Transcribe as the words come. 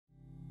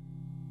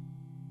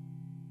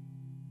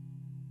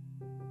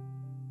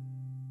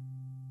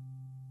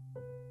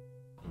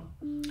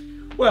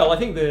Well, I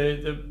think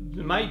the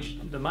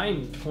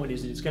main point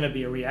is that it's going to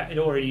be it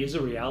already is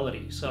a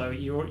reality. So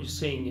you're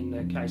seeing in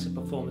the case of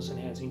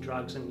performance-enhancing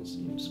drugs and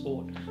in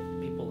sport,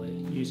 people are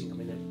using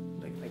them.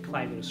 They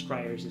claim that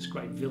Australia is this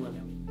great villain.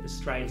 I mean,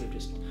 Australians have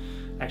just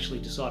actually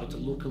decided to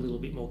look a little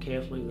bit more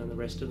carefully than the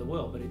rest of the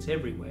world, but it's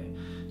everywhere.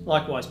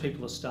 Likewise,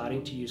 people are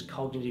starting to use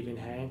cognitive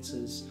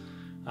enhancers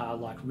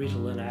like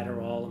Ritalin,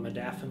 Adderall, and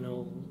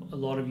modafinil. A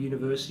lot of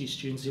university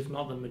students, if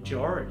not the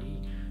majority,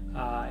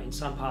 in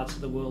some parts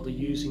of the world are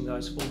using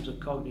those forms of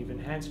cognitive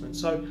enhancement.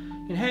 So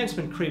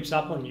enhancement creeps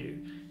up on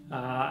you,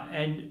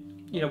 and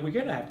we're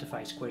going to have to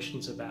face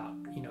questions about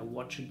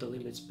what should the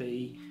limits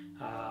be,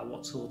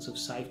 what sorts of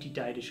safety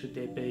data should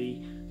there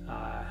be,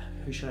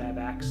 who should have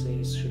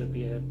access, should it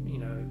be a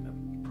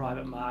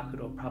private market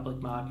or public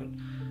market,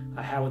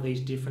 how are these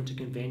different to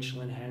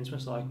conventional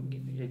enhancements like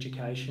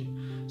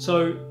education.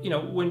 So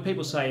when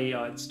people say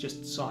it's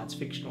just science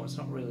fiction or it's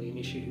not really an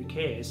issue, who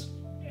cares,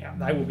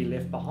 they will be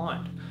left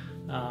behind,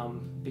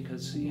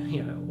 because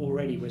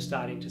already we're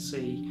starting to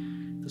see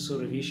the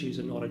sort of issues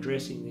of not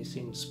addressing this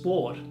in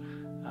sport,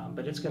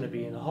 but it's going to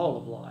be in the whole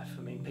of life.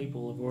 I mean,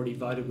 people have already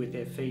voted with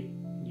their feet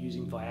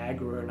using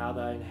Viagra and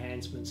other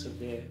enhancements of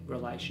their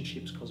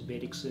relationships,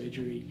 cosmetic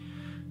surgery,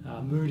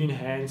 mood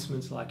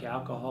enhancements like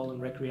alcohol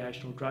and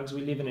recreational drugs.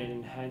 We live in an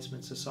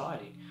enhancement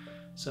society,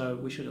 so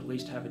we should at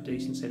least have a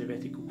decent set of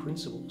ethical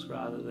principles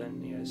rather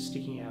than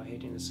sticking our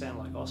head in the sand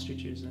like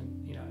ostriches and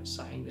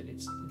saying that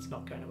it's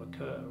not going to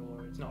occur,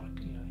 or it's not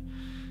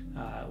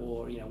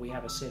or we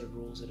have a set of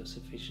rules that are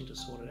sufficient to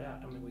sort it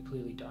out. I mean, we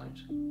clearly don't.